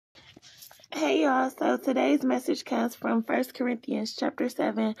Hey y'all, so today's message comes from 1 Corinthians chapter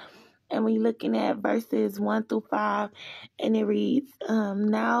 7, and we're looking at verses 1 through 5, and it reads,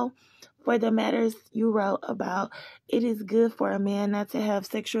 Now for the matters you wrote about, it is good for a man not to have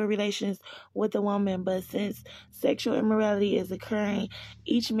sexual relations with a woman, but since sexual immorality is occurring,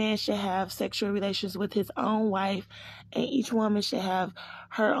 each man should have sexual relations with his own wife, and each woman should have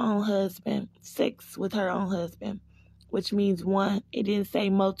her own husband, sex with her own husband, which means one. It didn't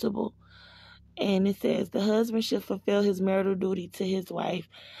say multiple. And it says the husband should fulfill his marital duty to his wife,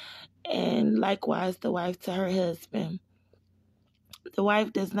 and likewise the wife to her husband. The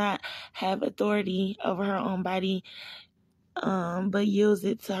wife does not have authority over her own body, but yields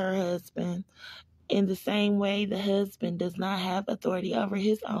it to her husband. In the same way, the husband does not have authority over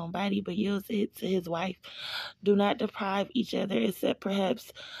his own body, but yields it to his wife. Do not deprive each other, except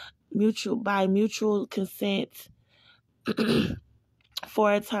perhaps by mutual consent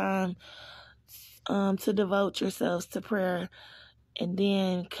for a time, to devote yourselves to prayer, and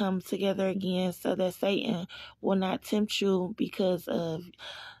then come together again, so that Satan will not tempt you because of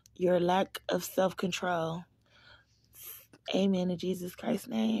your lack of self-control. Amen in Jesus Christ's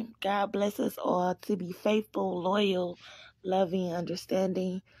name. God bless us all to be faithful, loyal, loving,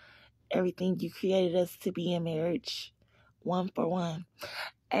 understanding, everything you created us to be in marriage, one for one.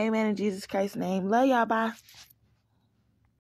 Amen in Jesus Christ's name. Love y'all. Bye.